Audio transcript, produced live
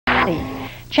scene.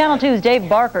 Channel 2's Dave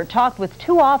Barker talked with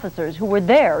two officers who were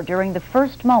there during the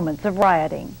first moments of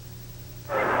rioting.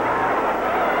 There's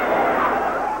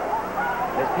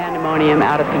pandemonium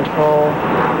out of control,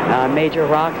 major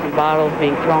rocks and bottles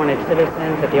being thrown at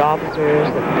citizens, at the officers,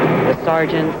 the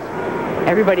sergeants.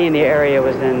 Everybody in the area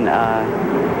was in a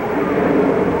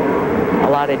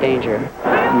lot of danger.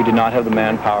 We did not have the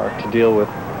manpower to deal with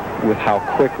how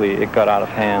quickly it got out of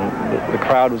hand. The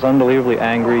crowd was unbelievably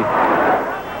angry.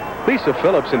 Lisa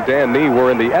Phillips and Dan Nee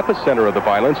were in the epicenter of the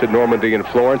violence at Normandy and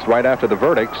Florence right after the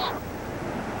verdicts.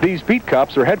 These beat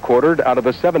cops are headquartered out of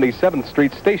the 77th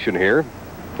Street station here,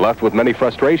 left with many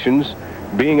frustrations,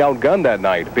 being outgunned that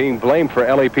night, being blamed for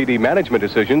LAPD management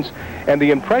decisions, and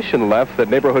the impression left that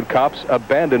neighborhood cops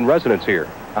abandoned residents here.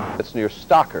 It's near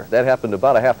Stocker. That happened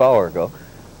about a half hour ago.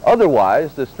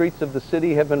 Otherwise, the streets of the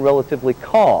city have been relatively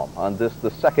calm on this,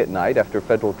 the second night after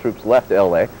federal troops left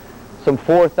L.A. Some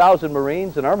 4,000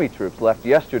 Marines and Army troops left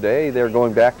yesterday. They're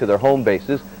going back to their home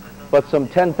bases, but some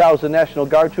 10,000 National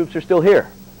Guard troops are still here,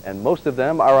 and most of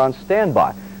them are on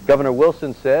standby. Governor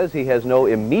Wilson says he has no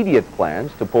immediate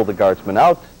plans to pull the Guardsmen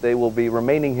out. They will be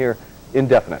remaining here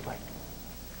indefinitely.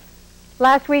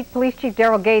 Last week, Police Chief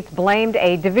Daryl Gates blamed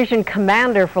a division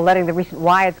commander for letting the recent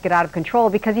riots get out of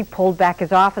control because he pulled back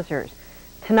his officers.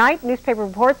 Tonight, newspaper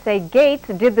reports say Gates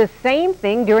did the same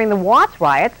thing during the Watts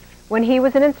riots when he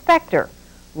was an inspector.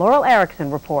 Laurel Erickson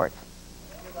reports.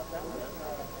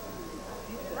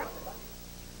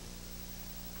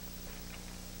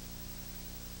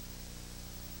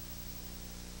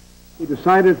 He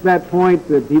decided at that point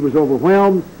that he was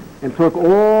overwhelmed and took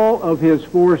all of his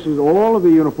forces, all of the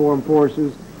uniformed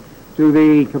forces, to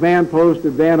the command post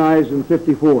at Van Nuys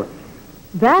 54.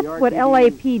 That's what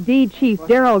LAPD Chief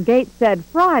Daryl Gates said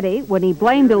Friday when he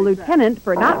blamed a lieutenant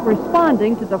for not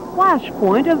responding to the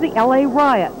flashpoint of the LA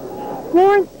riots,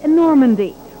 Florence and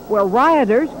Normandy, where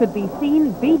rioters could be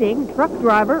seen beating truck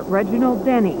driver Reginald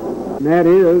Denny. And that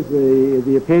is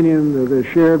the opinion that is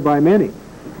shared by many,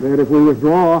 that if we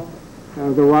withdraw,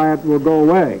 the riot will go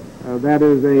away. That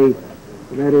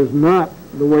is not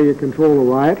the way you control a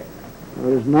riot. That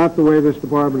is not the way this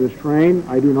department is trained.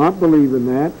 I do not believe in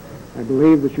that. I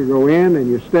believe that you go in and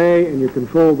you stay and you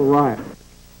control the riot.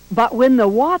 But when the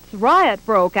Watts riot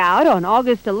broke out on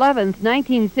August 11th,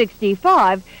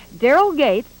 1965, Daryl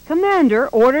Gates, commander,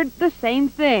 ordered the same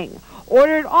thing.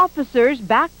 Ordered officers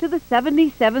back to the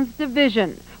 77th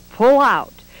Division. Pull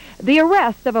out. The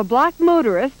arrest of a black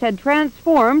motorist had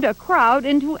transformed a crowd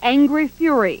into angry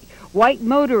fury. White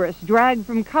motorists dragged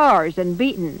from cars and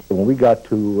beaten. When we got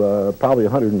to probably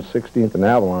 116th and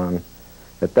Avalon,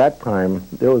 at that time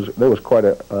there was quite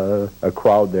a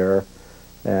crowd there,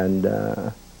 and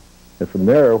from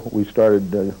there we started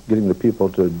getting the people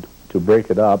to break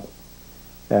it up,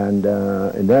 and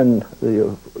then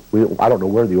I don't know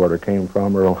where the order came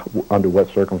from or under what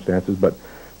circumstances, but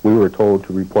we were told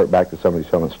to report back to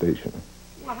 77th Station.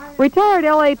 Retired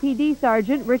LAPD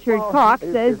Sergeant Richard Cox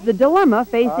says the dilemma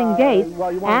facing Gates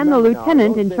and the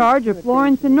lieutenant in charge of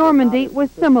Florence and Normandy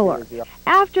was similar.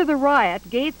 After the riot,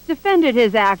 Gates defended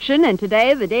his action, and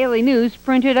today the Daily News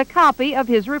printed a copy of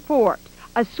his report.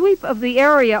 A sweep of the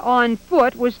area on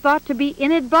foot was thought to be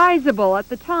inadvisable at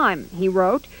the time, he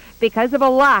wrote, because of a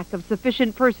lack of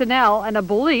sufficient personnel and a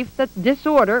belief that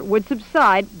disorder would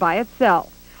subside by itself.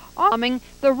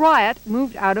 The riot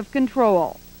moved out of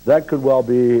control. That could well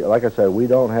be, like I said, we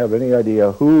don't have any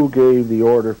idea who gave the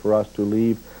order for us to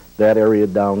leave that area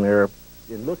down there.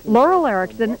 Laurel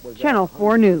Erickson, Channel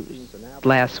 4 News.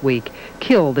 Last week,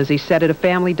 killed as he sat at a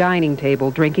family dining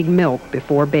table drinking milk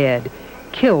before bed.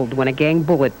 Killed when a gang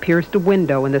bullet pierced a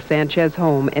window in the Sanchez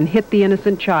home and hit the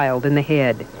innocent child in the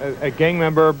head. A gang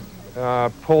member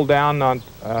pulled down on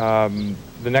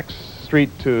the next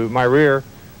street to my rear,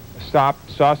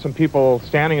 stopped, saw some people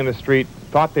standing in the street,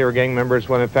 thought they were gang members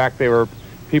when in fact they were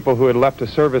people who had left a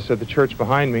service at the church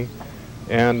behind me,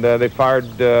 and they fired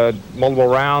multiple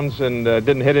rounds and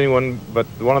didn't hit anyone, but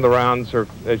one of the rounds, or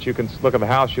as you can look at the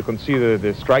house, you can see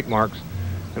the strike marks,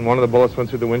 and one of the bullets went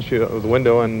through the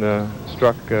window and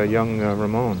struck young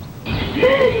Ramon.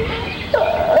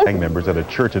 Gang members at a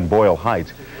church in Boyle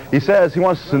Heights. He says he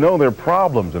wants to know their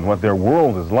problems and what their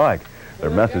world is like. Their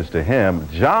message to him,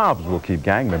 jobs will keep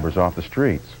gang members off the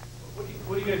streets.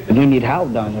 You need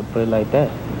help down here, put it like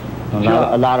that.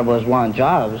 A lot of us want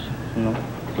jobs, you know.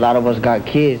 A lot of us got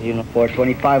kids, you know,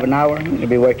 $4.25 an hour. You'll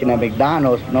be working at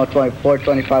McDonald's, no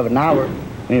 $4.25 an hour.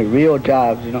 We need real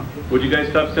jobs, you know. Would you guys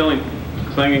stop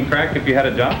slinging crack if you had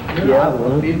a job? Yeah, I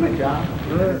would. Leave my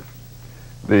job.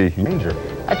 The danger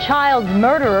A child's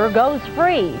murderer goes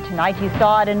free. Tonight you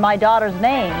saw it in My Daughter's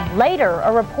Name. Later,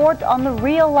 a report on the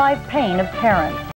real-life pain of parents.